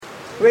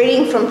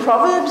Reading from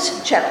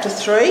Proverbs chapter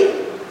 3,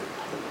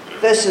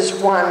 verses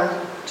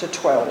 1 to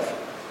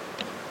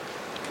 12.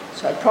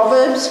 So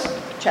Proverbs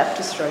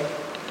chapter 3.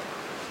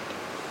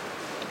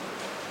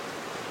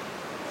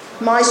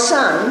 My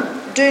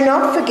son, do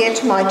not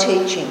forget my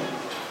teaching,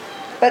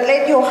 but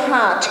let your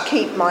heart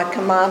keep my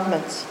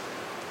commandments.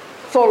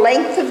 For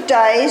length of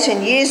days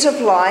and years of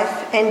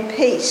life and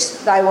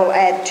peace they will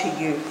add to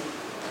you.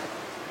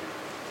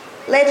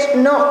 Let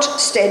not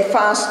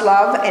steadfast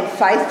love and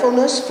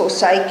faithfulness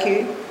forsake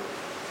you.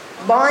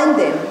 Bind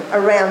them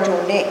around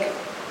your neck.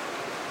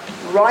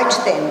 Write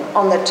them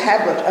on the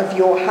tablet of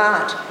your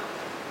heart.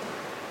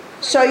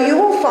 So you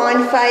will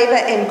find favour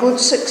and good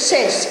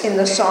success in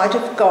the sight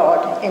of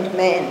God and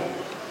man.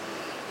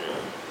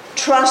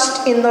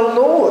 Trust in the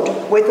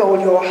Lord with all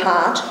your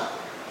heart,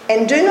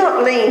 and do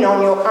not lean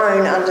on your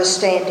own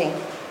understanding.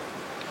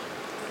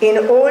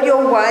 In all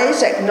your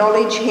ways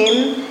acknowledge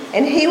him,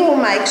 and he will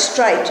make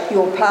straight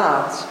your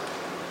paths.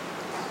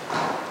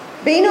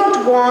 Be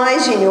not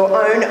wise in your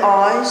own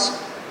eyes.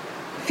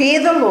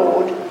 Fear the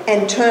Lord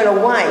and turn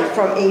away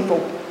from evil.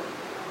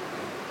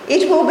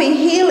 It will be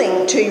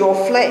healing to your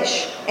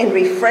flesh and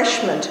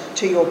refreshment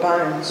to your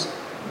bones.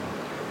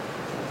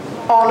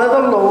 Honour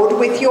the Lord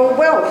with your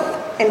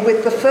wealth and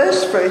with the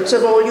firstfruits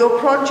of all your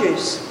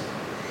produce.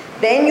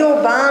 Then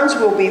your barns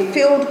will be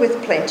filled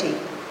with plenty,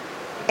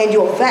 and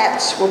your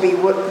vats will be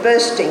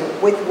bursting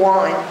with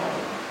wine.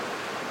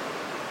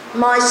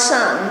 My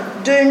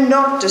son, do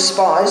not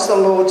despise the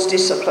Lord's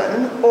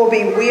discipline or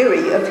be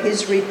weary of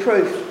his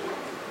reproof.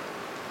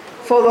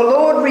 For the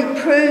Lord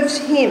reproves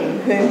him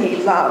whom he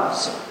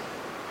loves,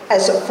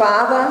 as a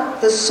father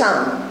the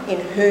son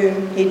in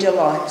whom he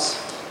delights.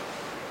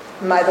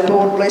 May the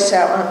Lord bless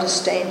our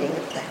understanding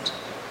of that.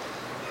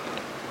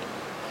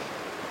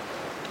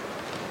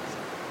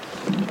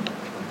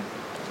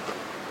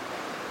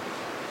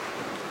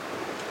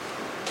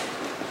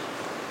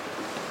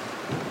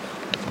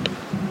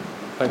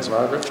 Thanks,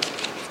 Margaret.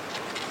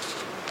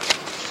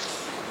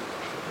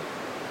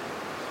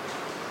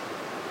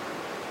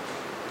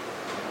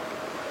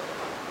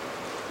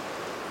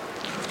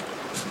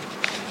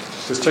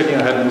 Just checking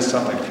I hadn't missed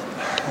something.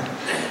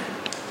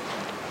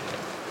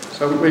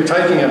 So we're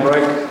taking a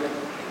break,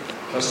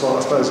 I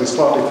suppose a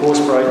slightly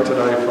forced break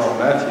today from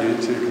Matthew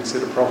to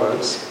consider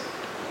Proverbs.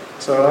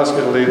 So I'll ask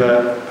you to leave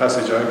that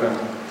passage open.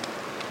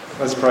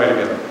 Let's pray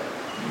together.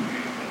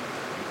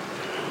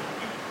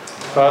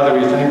 Father,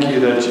 we thank you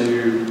that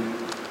you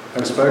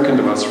have spoken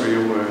to us through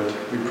your word.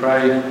 We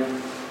pray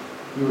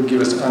you would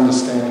give us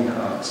understanding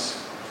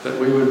hearts, that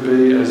we would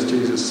be, as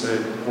Jesus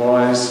said,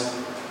 wise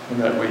in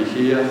that we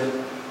hear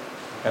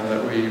and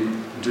that we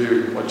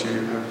do what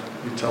you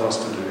tell us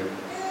to do.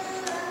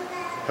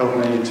 Help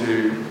me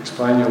to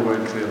explain your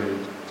word clearly,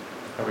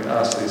 and we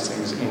ask these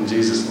things in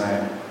Jesus'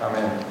 name.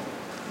 Amen.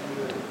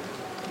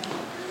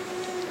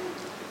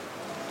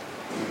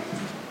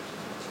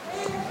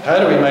 How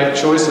do we make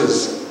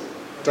choices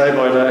day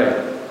by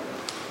day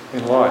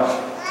in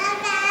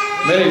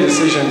life? Many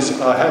decisions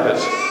are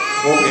habit.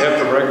 What we have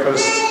for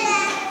breakfast,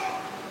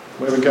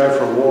 where we go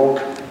for a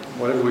walk,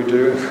 whatever we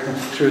do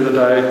through the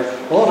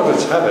day. A lot of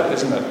it's habit,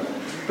 isn't it?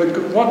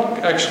 But what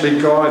actually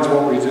guides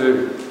what we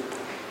do?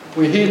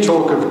 We hear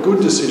talk of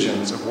good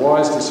decisions, of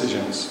wise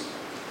decisions.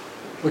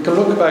 We can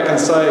look back and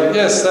say,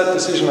 yes, that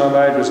decision I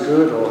made was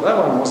good, or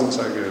that one wasn't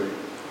so good.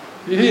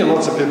 You hear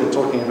lots of people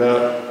talking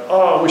about,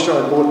 oh, I wish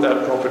I had bought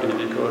that property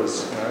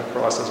because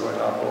prices went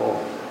up, or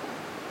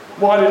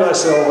why did I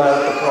sell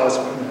that at the price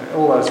went,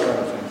 all those kind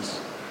of things.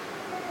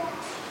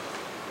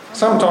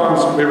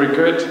 Sometimes we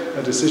regret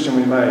a decision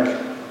we make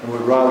and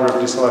would rather have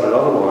decided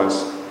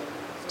otherwise.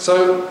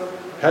 So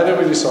how do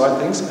we decide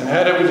things, and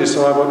how do we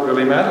decide what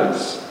really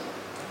matters?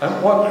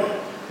 And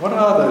what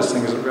are those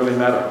things that really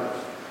matter?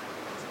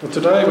 Well,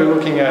 today we're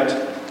looking at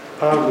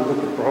part of the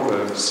book of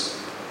Proverbs,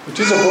 which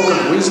is a book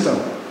of wisdom,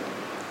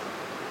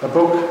 a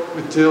book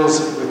that deals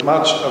with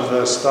much of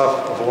the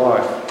stuff of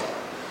life.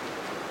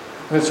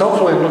 And it's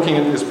helpful in looking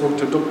at this book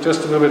to look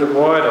just a little bit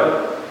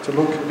wider, to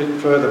look a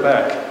bit further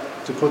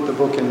back, to put the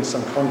book in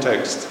some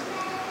context.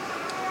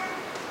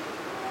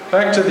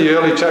 Back to the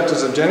early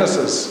chapters of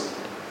Genesis,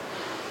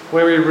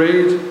 where we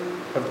read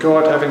of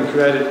God having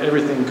created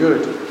everything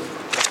good,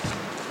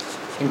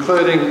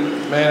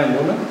 including man and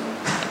woman,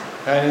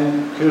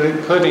 and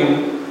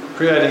including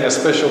creating a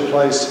special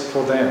place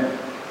for them.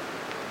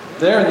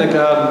 There in the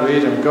Garden of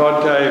Eden,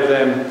 God gave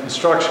them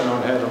instruction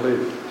on how to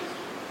live,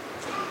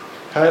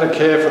 how to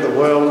care for the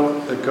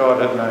world that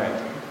God had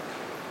made.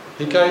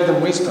 He gave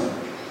them wisdom.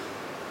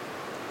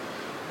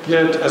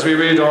 Yet, as we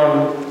read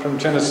on from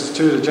Genesis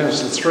 2 to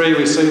Genesis 3,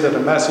 we see that a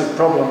massive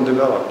problem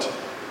developed.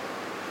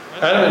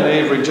 Adam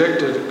and Eve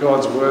rejected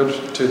God's word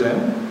to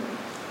them,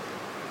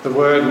 the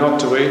word not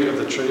to eat of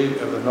the tree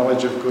of the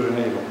knowledge of good and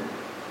evil.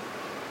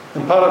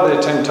 And part of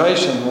their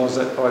temptation was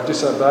that by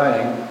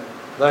disobeying,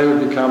 they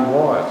would become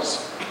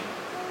wise.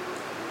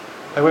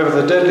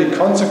 However, the deadly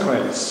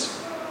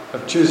consequence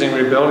of choosing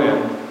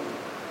rebellion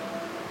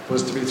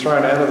was to be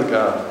thrown out of the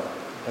garden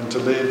and to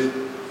live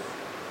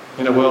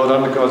in a world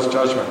under God's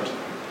judgment.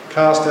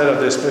 cast out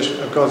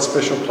of God's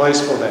special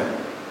place for them,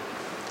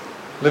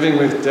 living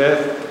with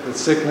death, with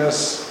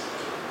sickness,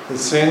 with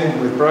sin,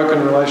 with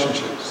broken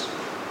relationships.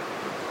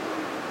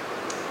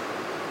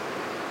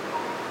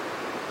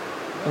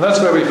 And that's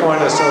where we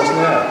find ourselves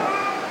now.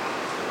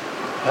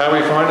 How we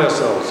find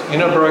ourselves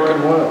in a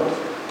broken world.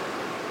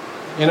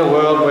 In a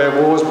world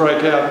where wars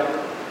break out,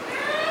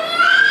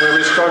 where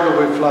we struggle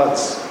with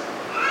floods,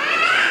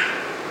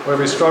 where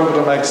we struggle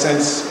to make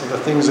sense of the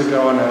things that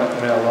go on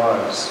in our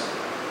lives,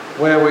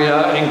 where we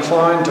are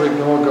inclined to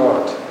ignore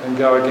God and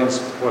go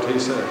against what he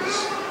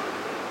says,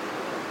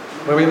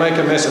 where we make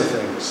a mess of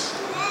things.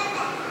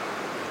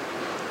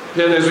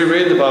 Yet as we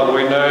read the Bible,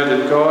 we know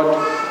that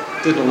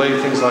God didn't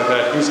leave things like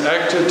that. He's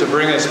acted to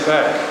bring us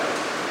back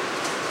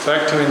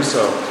to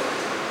himself.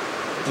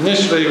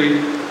 Initially,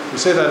 we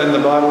see that in the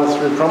Bible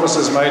through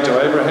promises made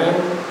to Abraham,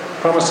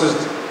 promises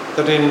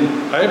that in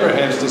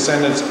Abraham's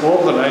descendants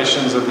all the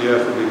nations of the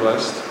earth will be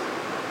blessed.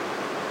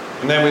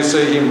 And then we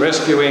see him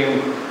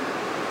rescuing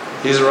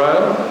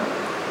Israel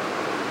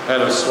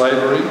out of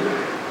slavery,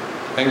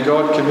 and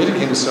God committed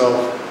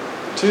himself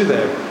to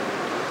them,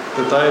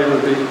 that they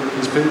would be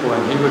his people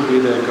and he would be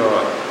their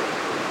God.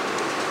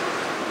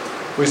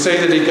 We see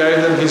that he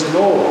gave them his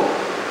law,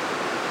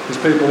 his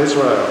people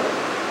Israel.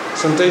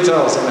 Some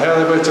details on how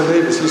they were to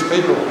live as his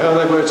people, how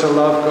they were to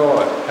love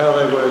God, how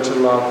they were to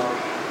love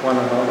one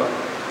another.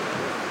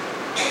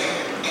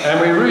 And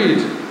we read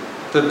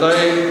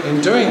that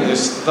in doing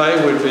this,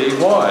 they would be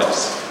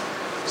wise.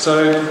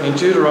 So in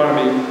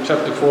Deuteronomy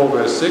chapter 4,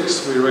 verse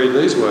 6, we read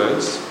these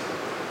words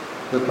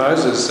that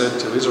Moses said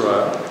to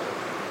Israel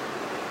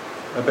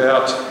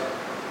about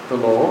the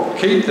law: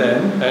 "Keep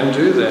them and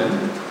do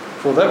them,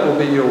 for that will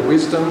be your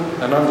wisdom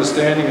and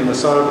understanding in the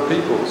sight of the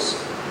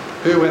peoples,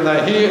 who, when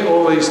they hear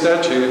all these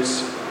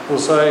statutes, will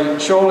say,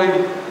 'Surely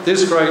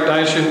this great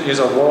nation is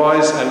a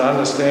wise and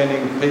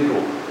understanding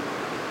people.'"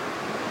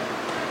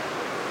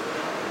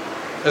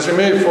 As we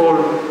move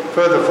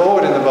further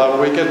forward in the Bible,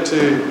 we get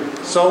to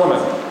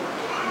Solomon,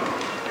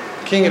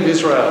 king of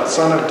Israel,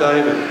 son of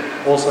David,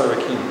 also a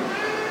king.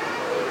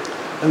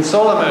 And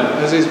Solomon,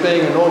 as he's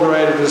being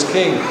inaugurated as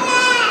king,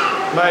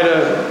 made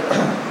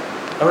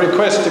a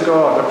request to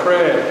God, a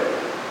prayer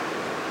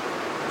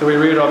that we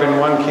read of in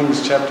 1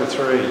 Kings chapter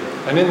 3.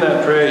 And in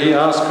that prayer he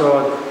asked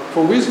God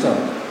for wisdom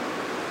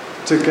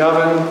to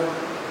govern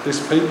this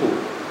people,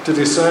 to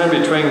discern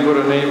between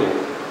good and evil,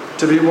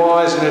 to be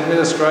wise in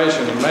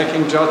administration, in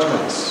making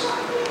judgments,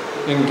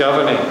 in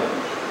governing.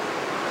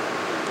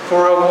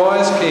 For a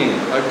wise king,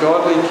 a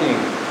godly king,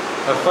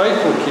 a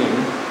faithful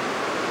king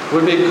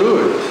would be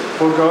good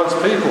for God's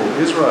people,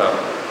 Israel.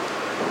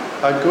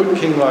 A good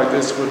king like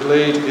this would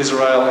lead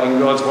Israel in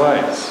God's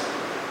ways.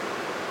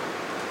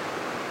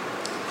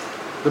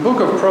 The book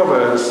of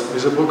Proverbs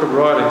is a book of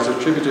writings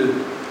attributed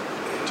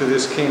to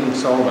this King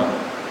Solomon.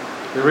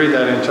 We read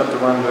that in chapter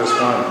 1, verse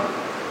 1.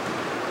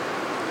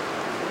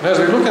 And as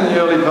we look in the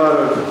early part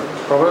of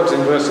Proverbs,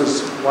 in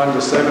verses 1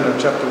 to 7 of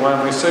chapter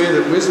 1, we see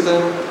that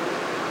wisdom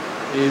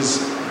is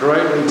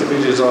greatly to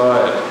be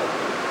desired.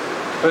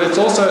 But it's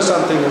also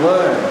something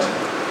learned,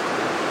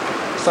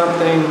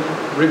 something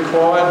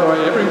required by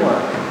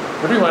everyone.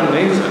 Everyone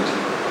needs it.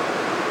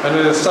 And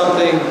it is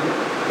something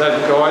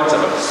that guides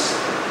us.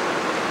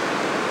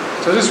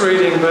 So just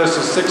reading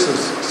verses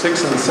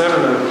 6 and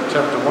 7 of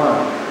chapter 1.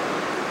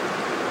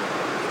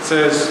 It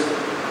says,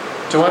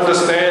 "To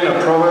understand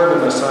a proverb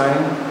and a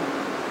saying,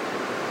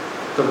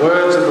 the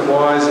words of the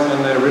wise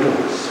and their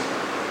riddles.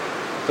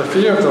 The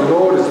fear of the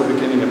Lord is the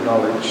beginning of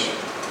knowledge.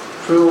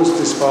 Fools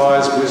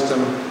despise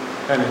wisdom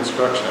and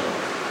instruction."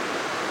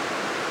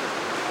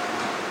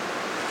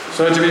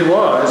 So to be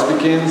wise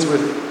begins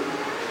with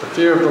the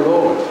fear of the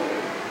Lord.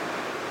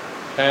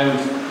 And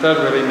that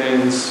really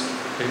means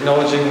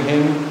acknowledging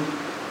him,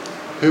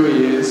 who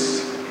he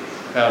is,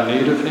 our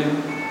need of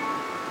him,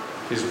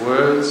 his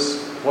words,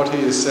 what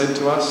he has said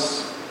to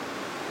us,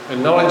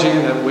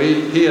 acknowledging that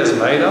he has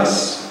made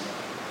us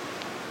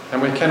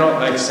and we cannot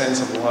make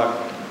sense of life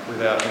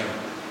without him.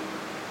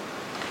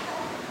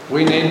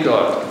 We need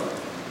God.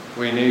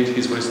 We need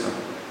his wisdom.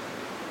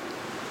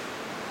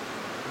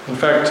 In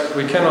fact,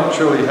 we cannot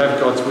truly have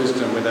God's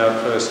wisdom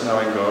without first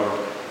knowing God,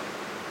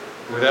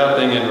 without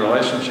being in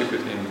relationship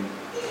with him,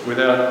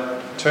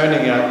 without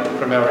turning out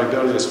from our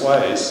rebellious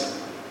ways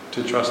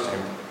to trust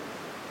him.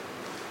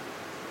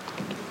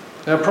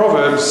 Now,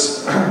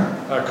 proverbs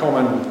are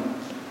common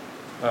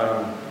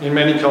in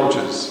many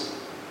cultures.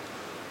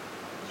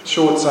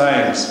 Short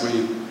sayings,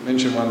 we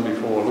mentioned one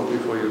before, look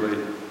before you read.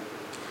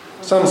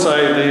 Some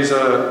say these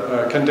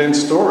are a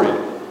condensed story.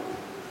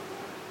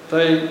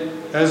 They,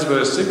 as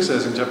verse 6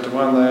 says in chapter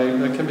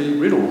 1, they can be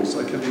riddles,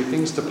 they can be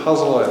things to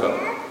puzzle over.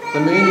 The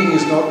meaning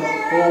is not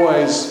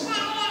always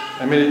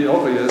immediately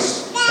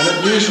obvious, and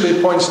it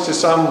usually points to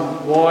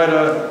some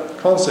wider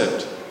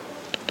concept.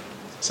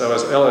 So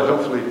as Ella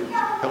helpfully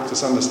helped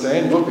us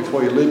understand, look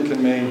before you leap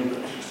can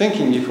mean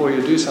thinking before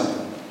you do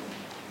something.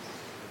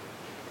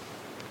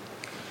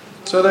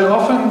 So they're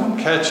often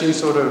catchy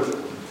sort of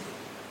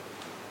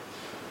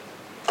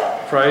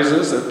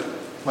phrases that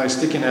may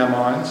stick in our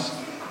minds.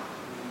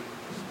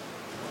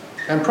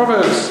 And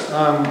Proverbs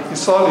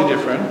is slightly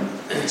different.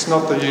 It's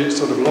not the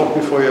sort of lock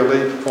before you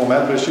leap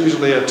format, but it's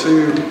usually a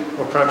 2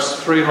 or perhaps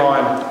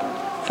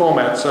 3-line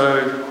format.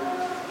 So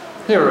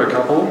here are a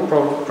couple.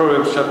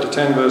 Proverbs chapter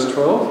 10 verse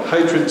 12.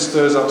 Hatred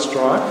stirs up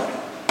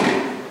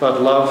strife,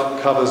 but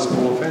love covers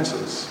all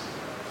offences.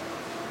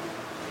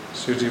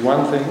 It's usually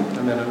one thing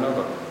and then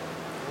another.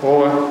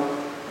 Or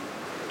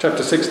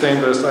chapter 16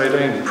 verse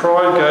 18.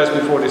 Pride goes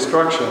before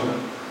destruction,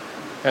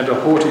 and a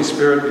haughty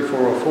spirit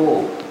before a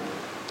fall.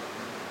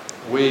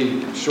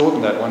 We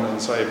shorten that one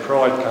and say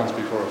pride comes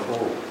before a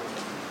fall.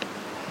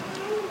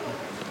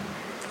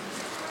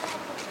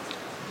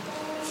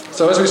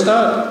 So as we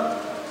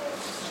start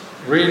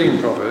reading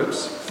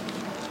Proverbs,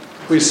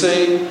 we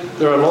see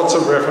there are lots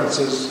of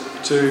references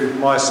to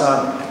my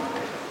son.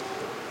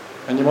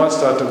 And you might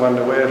start to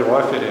wonder, where do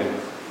I fit in?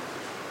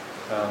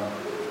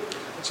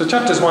 So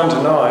chapters 1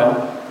 to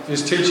 9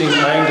 is teaching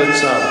aimed at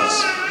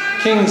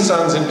sons. Kings'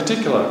 sons in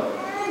particular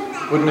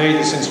would need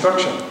this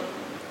instruction.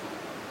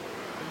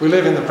 We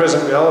live in the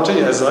present reality,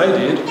 as they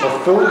did,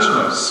 of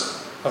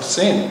foolishness, of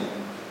sin.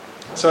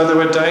 So there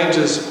were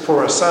dangers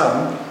for a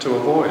son to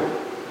avoid,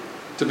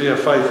 to be a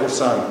faithful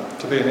son,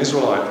 to be an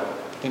Israelite,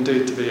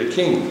 indeed to be a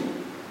king.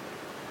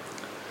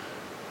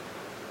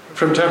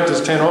 From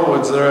chapters 10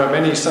 onwards, there are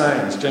many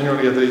sayings,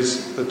 generally of the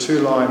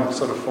 2-line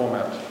sort of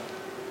format.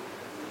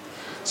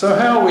 So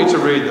how are we to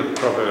read the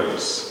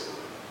Proverbs?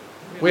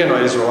 We are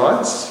not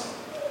Israelites.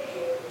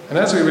 And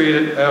as we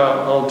read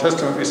our Old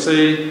Testament, we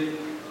see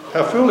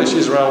how foolish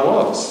Israel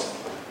was,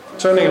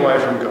 turning away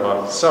from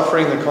God,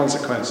 suffering the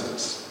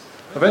consequences,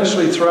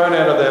 eventually thrown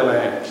out of their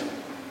land,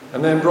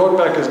 and then brought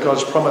back as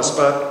God's promise,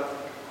 but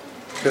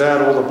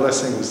without all the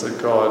blessings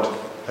that God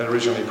had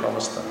originally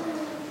promised them.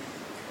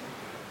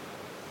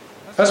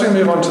 As we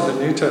move on to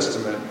the New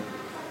Testament,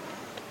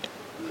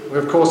 we're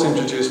of course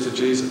introduced to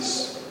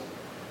Jesus.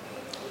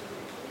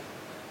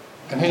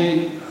 And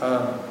he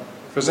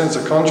presents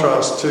a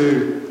contrast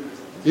to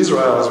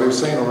Israel, as we've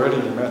seen already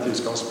in Matthew's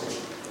Gospel.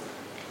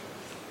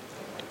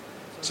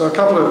 So a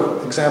couple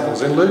of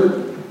examples. In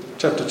Luke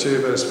chapter 2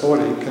 verse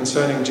 40,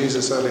 concerning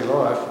Jesus' early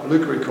life,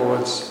 Luke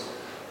records,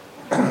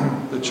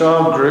 the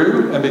child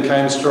grew and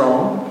became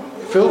strong,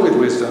 filled with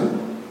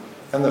wisdom,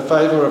 and the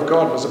favour of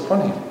God was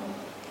upon him.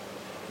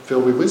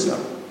 Filled with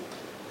wisdom.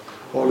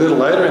 Or a little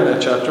later in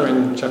that chapter,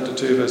 in chapter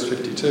 2 verse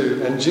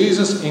 52, and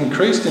Jesus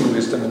increased in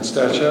wisdom and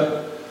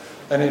stature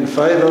and in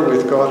favour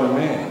with God and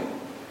man.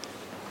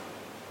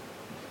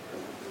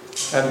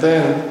 And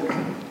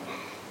then,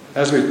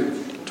 as we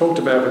talked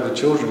about with the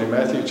children in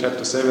Matthew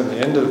chapter 7, the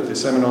end of the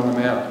Sermon on the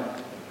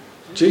Mount,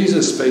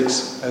 Jesus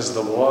speaks as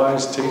the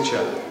wise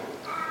teacher.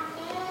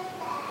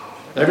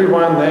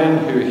 Everyone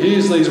then who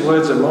hears these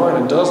words of mine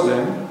and does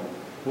them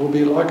will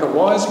be like a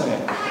wise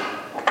man.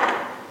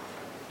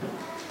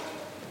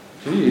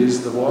 He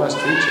is the wise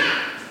teacher.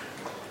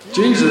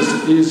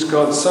 Jesus is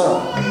God's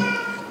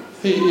Son.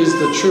 He is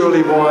the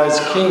truly wise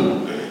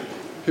King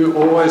who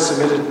always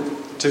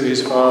submitted to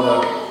his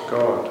Father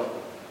God.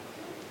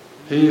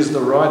 He is the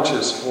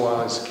righteous,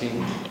 wise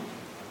King.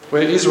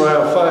 Where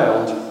Israel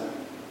failed,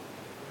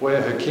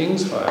 where her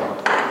kings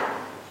failed,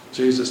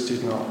 Jesus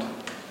did not.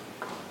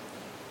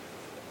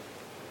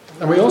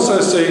 And we also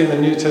see in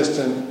the New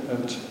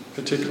Testament,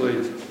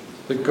 particularly,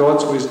 that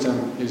God's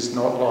wisdom is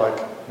not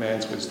like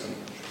man's wisdom.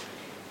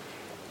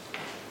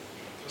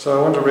 So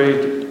I want to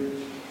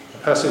read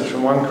a passage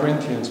from 1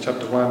 Corinthians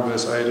chapter 1,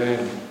 verse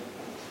 18,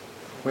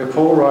 where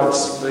Paul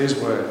writes these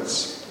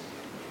words.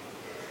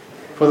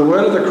 For the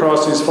word of the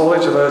cross is folly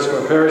to those who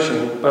are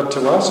perishing, but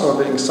to us who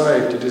are being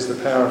saved it is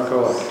the power of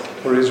God.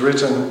 For it is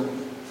written,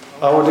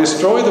 I will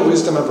destroy the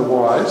wisdom of the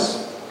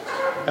wise,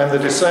 and the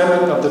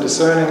discernment of the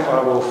discerning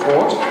I will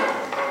thwart.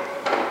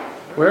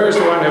 Where is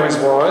the one who is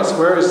wise?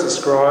 Where is the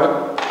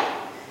scribe?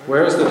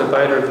 Where is the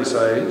debater of this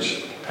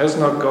age? Has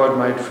not God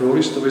made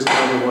foolish the wisdom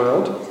of the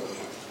world?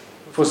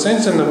 For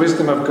since in the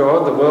wisdom of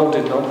God the world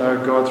did not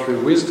know God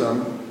through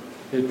wisdom,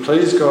 it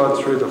pleased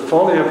God through the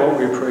folly of what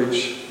we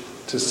preach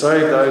to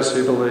save those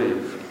who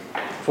believe.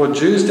 For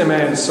Jews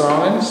demand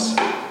signs,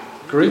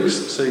 Greeks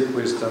seek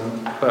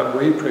wisdom, but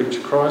we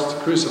preach Christ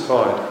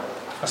crucified,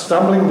 a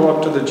stumbling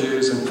block to the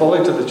Jews and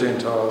folly to the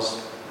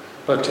Gentiles.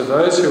 But to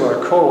those who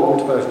are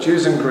called, both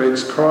Jews and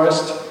Greeks,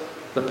 Christ,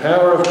 the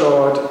power of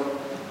God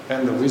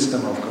and the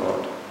wisdom of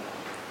God.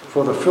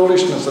 For the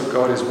foolishness of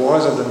God is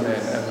wiser than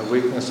men, and the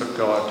weakness of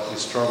God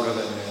is stronger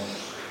than men.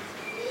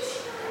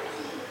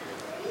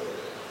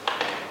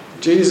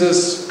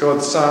 Jesus,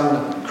 God's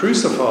Son,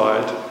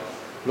 crucified,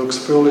 looks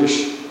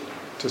foolish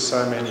to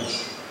so many.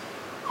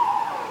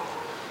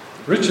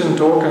 Richard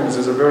Dawkins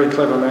is a very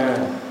clever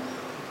man,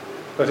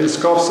 but he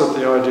scoffs at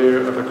the idea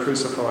of a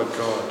crucified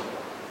God.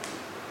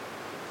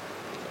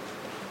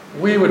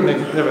 We would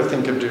never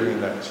think of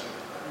doing that,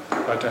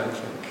 I don't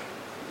think.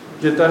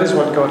 Yet that is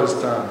what God has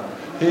done.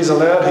 He's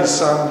allowed his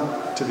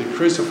Son to be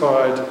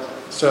crucified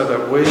so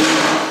that we,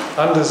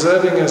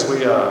 undeserving as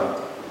we are,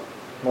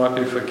 might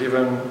be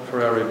forgiven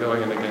for our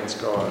rebellion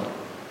against God.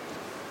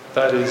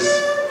 That is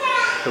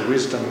the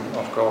wisdom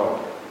of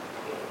God.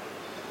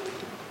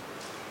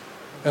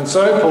 And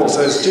so Paul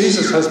says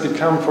Jesus has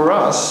become for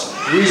us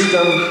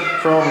wisdom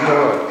from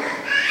God.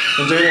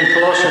 Indeed, in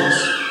Colossians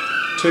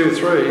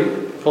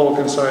 2:3, Paul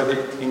can say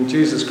that in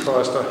Jesus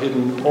Christ are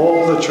hidden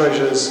all the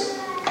treasures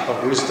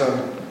of wisdom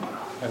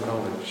and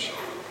knowledge.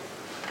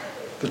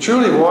 The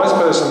truly wise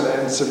person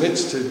then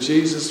submits to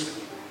Jesus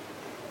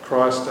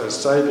Christ as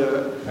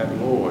Saviour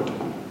and Lord,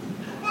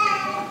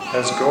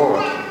 as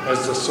God,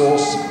 as the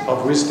source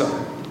of wisdom.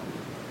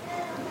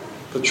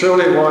 The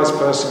truly wise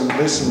person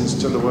listens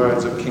to the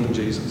words of King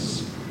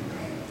Jesus.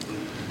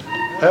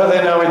 How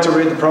then are we to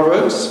read the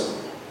Proverbs?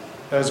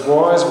 As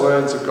wise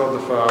words of God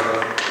the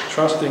Father,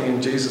 trusting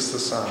in Jesus the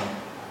Son.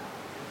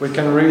 We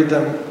can read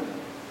them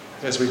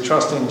as we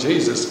trust in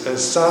Jesus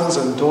as sons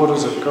and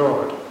daughters of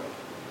God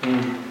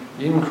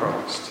in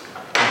Christ,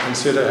 and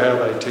consider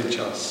how they teach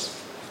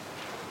us.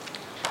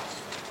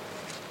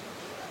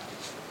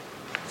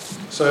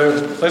 So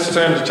let's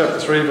turn to chapter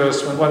 3,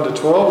 verse 1 to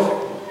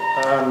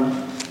 12.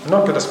 I'm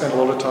not going to spend a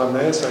lot of time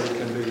there, so you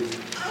can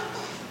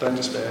don't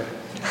despair.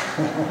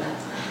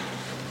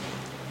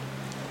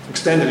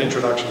 Extended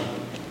introduction.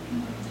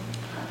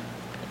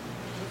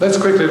 Let's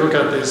quickly look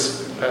at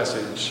this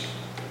passage.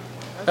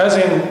 As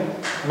in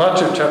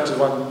much of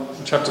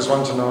chapters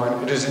 1 to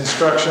 9, it is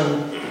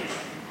instruction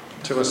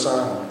to a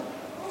son.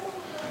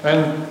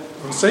 And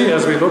we'll see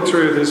as we look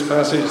through this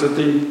passage that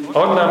the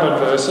odd-numbered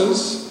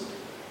verses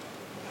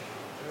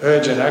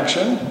urge an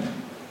action,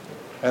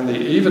 and the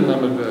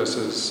even-numbered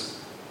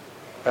verses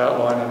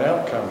outline an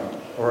outcome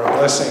or a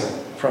blessing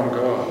from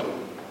God.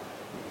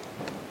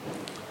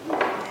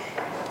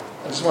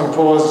 I just want to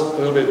pause a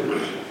little bit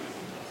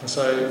and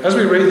say, as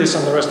we read this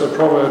and the rest of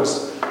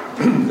Proverbs,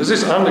 there's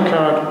this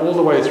undercurrent all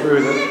the way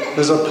through that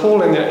there's a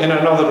pull in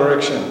another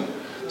direction.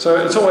 So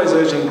it's always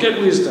urging, get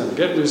wisdom.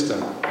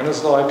 And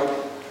it's like,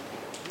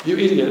 you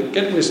idiot,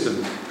 get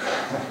wisdom.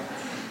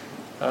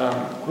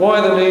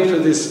 Why the need for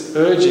this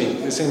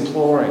urging, this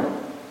imploring?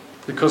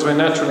 Because we're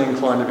naturally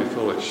inclined to be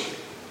foolish,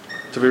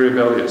 to be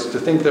rebellious, to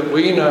think that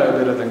we know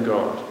better than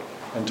God,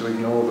 and to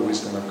ignore the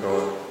wisdom of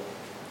God.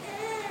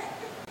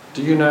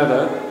 Do you know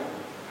that?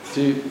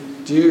 Do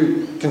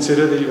you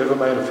consider that you've ever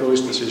made a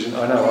foolish decision?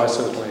 I know I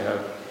certainly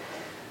have.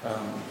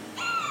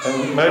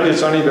 And maybe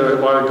it's only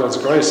by God's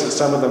grace that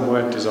some of them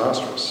weren't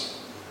disastrous.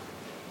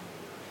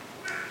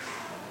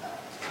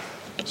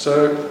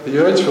 So the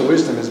urge for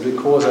wisdom is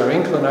because our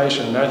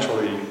inclination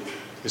naturally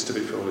is to be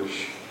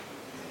foolish,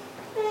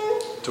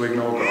 to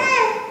ignore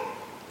God.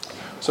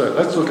 So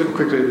let's look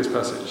quickly at this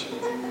passage.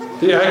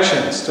 The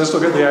actions. Let's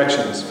look at the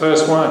actions.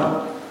 Verse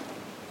 1.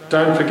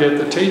 Don't forget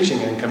the teaching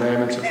and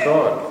commandments of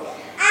God.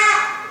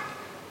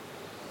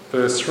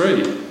 Verse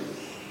 3.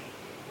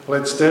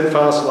 Let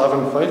steadfast love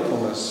and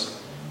faithfulness.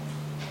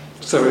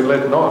 So we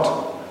let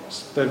not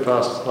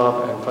steadfast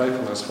love and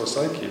faithfulness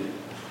forsake you.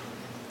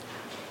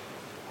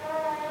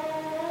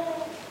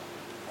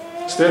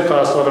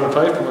 Steadfast love and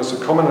faithfulness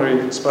are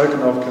commonly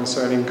spoken of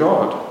concerning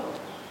God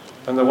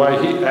and the way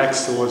he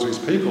acts towards his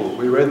people.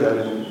 We read that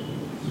in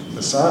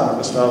the psalm at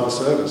the start of the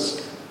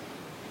service.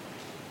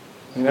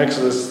 In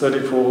Exodus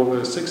 34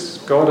 verse 6,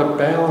 God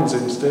abounds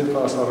in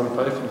steadfast love and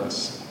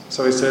faithfulness.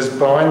 So he says,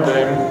 bind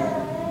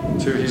them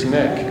to his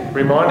neck,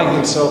 reminding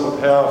himself of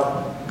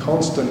how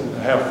constant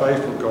and how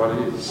faithful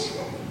God is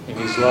in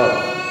his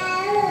love,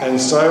 and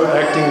so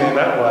acting in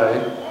that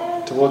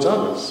way towards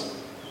others.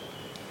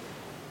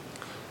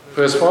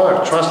 Verse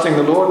 5, trusting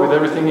the Lord with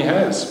everything he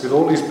has, with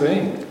all his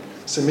being,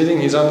 submitting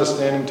his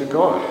understanding to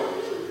God.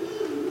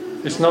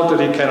 It's not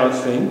that he cannot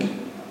think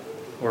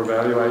or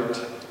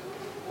evaluate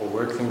or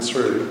work things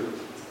through.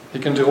 He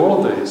can do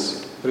all of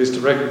these, but he's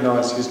to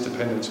recognise his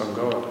dependence on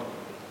God,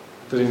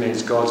 that he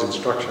needs God's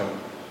instruction.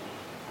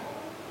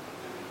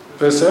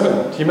 Verse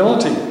 7,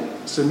 humility,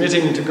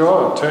 submitting to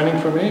God, turning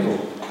from evil.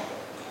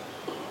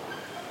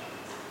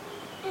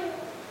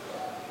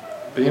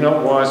 Be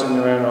not wise in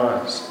your own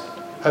eyes.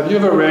 Have you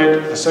ever read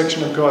a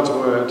section of God's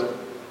word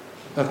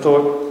and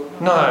thought,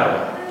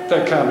 no,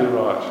 that can't be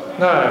right.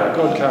 No,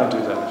 God can't do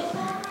that.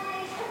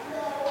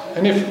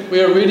 And if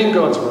we are reading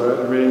God's word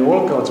and reading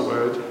all of God's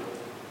word,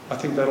 I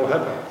think that'll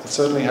happen. It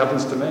certainly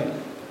happens to me.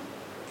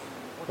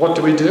 What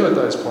do we do at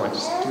those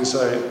points? Do we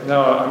say,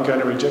 no, I'm going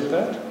to reject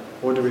that?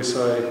 Or do we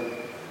say,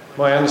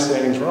 my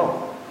understanding's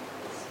wrong?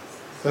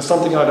 There's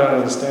something I don't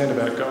understand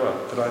about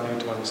God that I need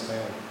to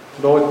understand.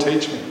 Lord,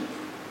 teach me.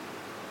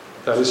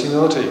 That is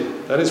humility.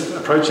 That is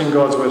approaching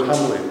God's word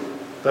humbly.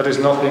 That is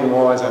not being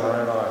wise in our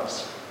own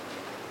eyes.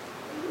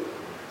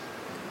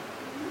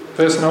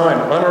 Verse 9,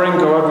 honouring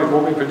God with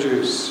what we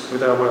produce,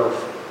 with our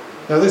wealth.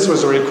 Now this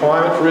was a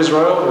requirement for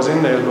Israel. It was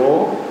in their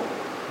law,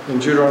 in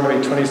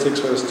Deuteronomy 26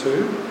 verse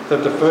 2,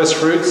 that the first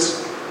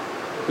fruits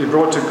be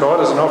brought to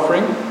God as an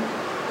offering.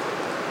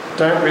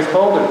 Don't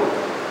withhold it.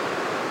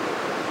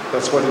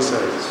 That's what he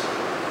says.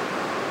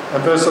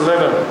 And verse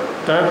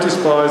 11, don't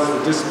despise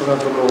the discipline of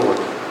the Lord.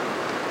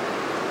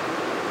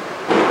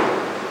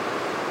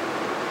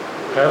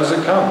 How does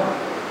it come?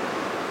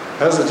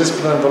 How does the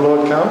discipline of the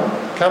Lord come?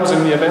 It comes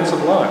in the events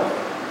of life.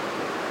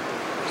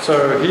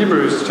 So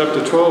Hebrews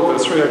chapter 12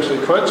 verse 3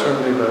 actually quotes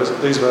from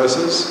these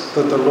verses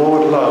that the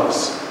Lord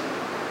loves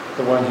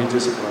the one he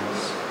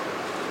disciplines.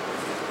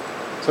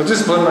 So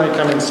discipline may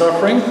come in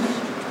suffering.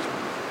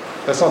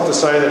 That's not to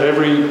say that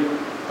every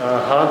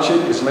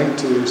hardship is linked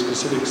to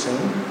specific sin.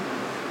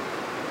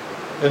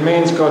 It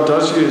means God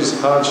does use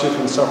hardship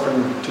and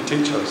suffering to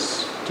teach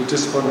us, to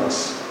discipline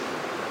us,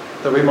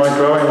 that we might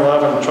grow in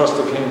love and trust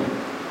of him.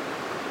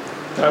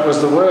 That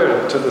was the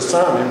word to the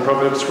son in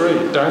Proverbs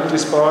 3. Don't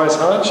despise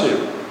hardship.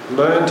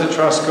 Learn to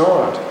trust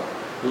God.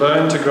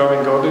 Learn to grow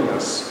in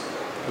godliness.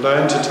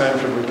 Learn to turn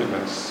from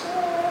wickedness.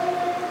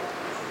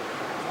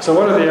 So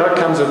what are the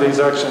outcomes of these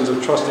actions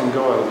of trusting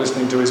God, of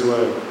listening to his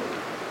word?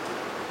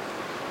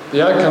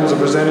 The outcomes are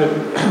presented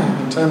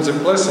in terms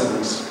of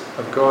blessings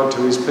of God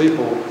to his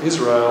people,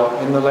 Israel,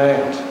 in the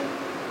land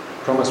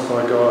promised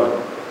by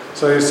God.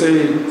 So you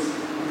see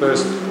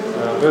verse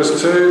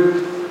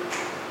 2,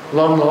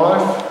 long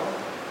life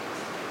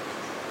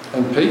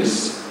and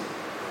peace.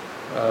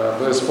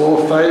 Verse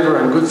 4, favour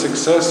and good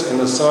success in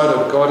the sight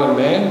of God and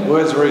man.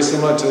 Words very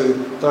similar to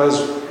those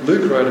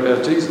Luke wrote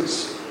about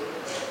Jesus.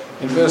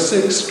 In verse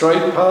 6,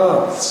 straight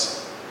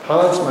paths.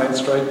 Paths made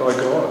straight by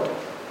God.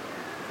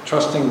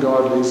 Trusting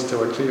God leads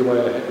to a clear way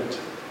ahead.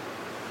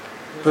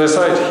 Verse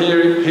 8,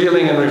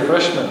 healing and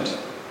refreshment.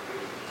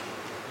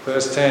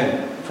 Verse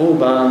 10, full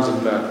barns and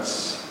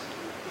vats.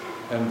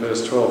 And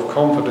verse 12,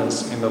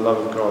 confidence in the love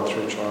of God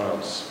through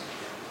trials.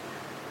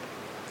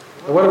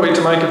 But what are we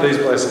to make of these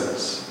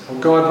blessings? Well,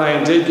 God may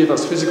indeed give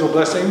us physical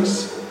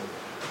blessings.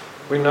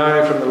 We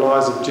know from the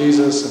lives of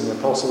Jesus and the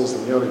apostles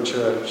and the early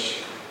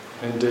church,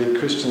 and indeed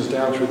Christians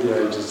down through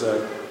the ages,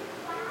 that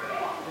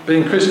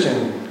being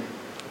Christian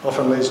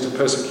often leads to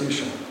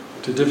persecution,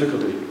 to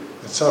difficulty,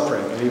 and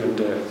suffering, and even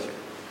death.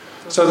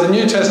 So the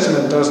New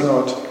Testament does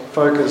not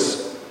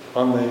focus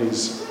on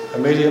these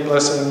immediate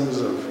blessings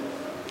of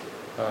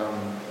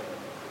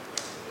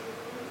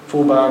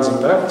full barns and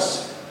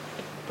vats,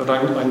 but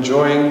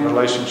enjoying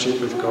relationship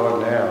with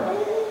God now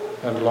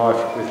and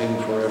life with him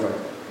forever.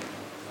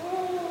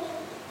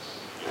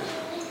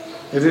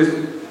 It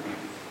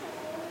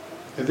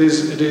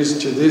is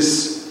to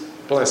this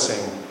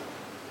blessing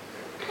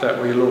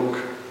that we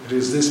look. It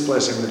is this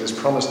blessing that is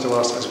promised to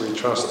us as we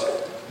trust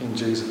in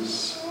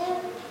Jesus.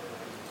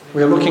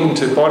 We are looking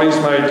to bodies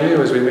made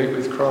new as we meet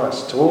with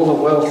Christ, to all the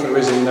wealth there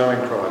is in knowing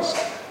Christ,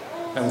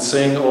 and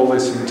seeing all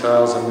this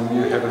entails in the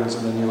new heavens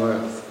and the new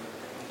earth,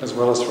 as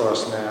well as for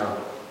us now.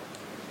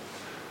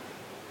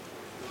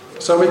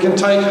 So we can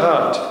take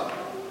heart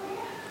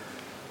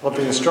of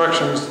the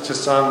instructions to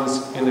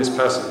sons in this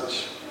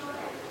passage.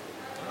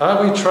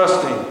 Are we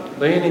trusting,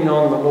 leaning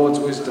on the Lord's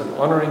wisdom,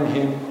 honouring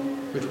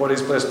him with what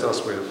he's blessed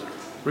us with,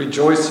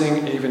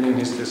 rejoicing even in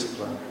his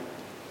discipline?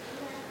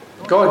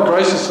 God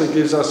graciously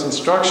gives us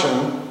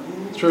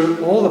instruction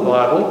through all the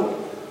Bible,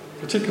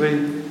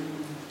 particularly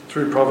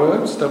through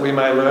Proverbs, that we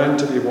may learn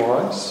to be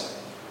wise,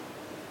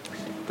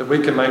 that we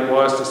can make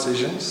wise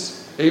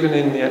decisions, even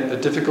in the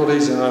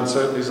difficulties and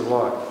uncertainties of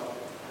life.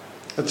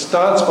 It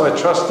starts by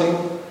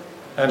trusting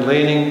and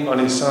leaning on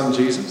his son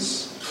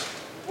Jesus,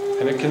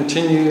 and it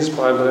continues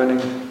by learning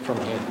from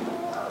him.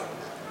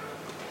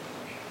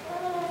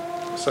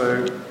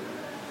 So,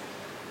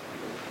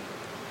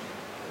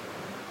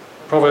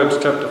 Proverbs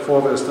chapter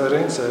 4 verse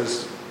 13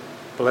 says,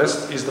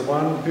 blessed is the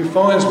one who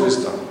finds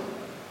wisdom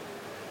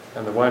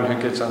and the one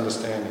who gets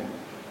understanding.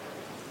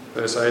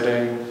 Verse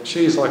 18,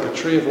 she is like a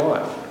tree of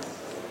life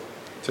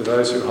to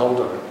those who hold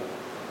her,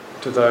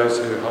 to those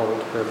who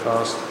hold her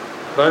fast.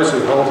 Those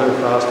who hold her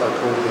fast are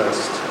called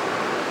blessed.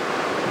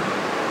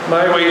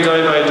 May we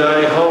day by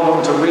day hold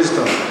on to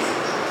wisdom,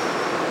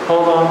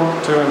 hold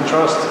on to and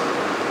trust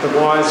the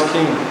wise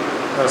King,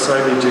 our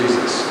Saviour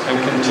Jesus, and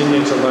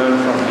continue to learn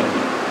from him.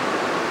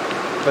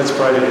 Let's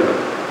pray together.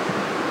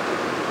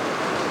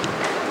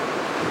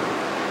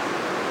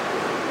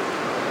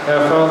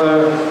 Our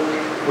Father,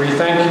 we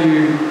thank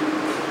you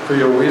for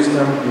your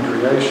wisdom in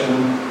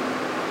creation.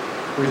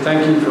 We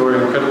thank you for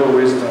your incredible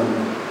wisdom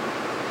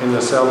in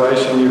the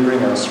salvation you bring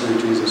us through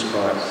Jesus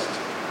Christ.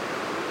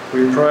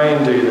 We pray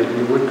indeed that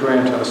you would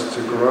grant us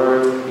to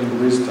grow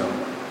in wisdom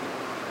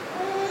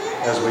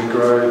as we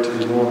grow to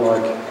be more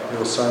like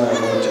your Son,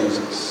 our Lord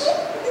Jesus.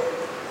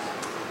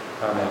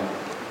 Amen.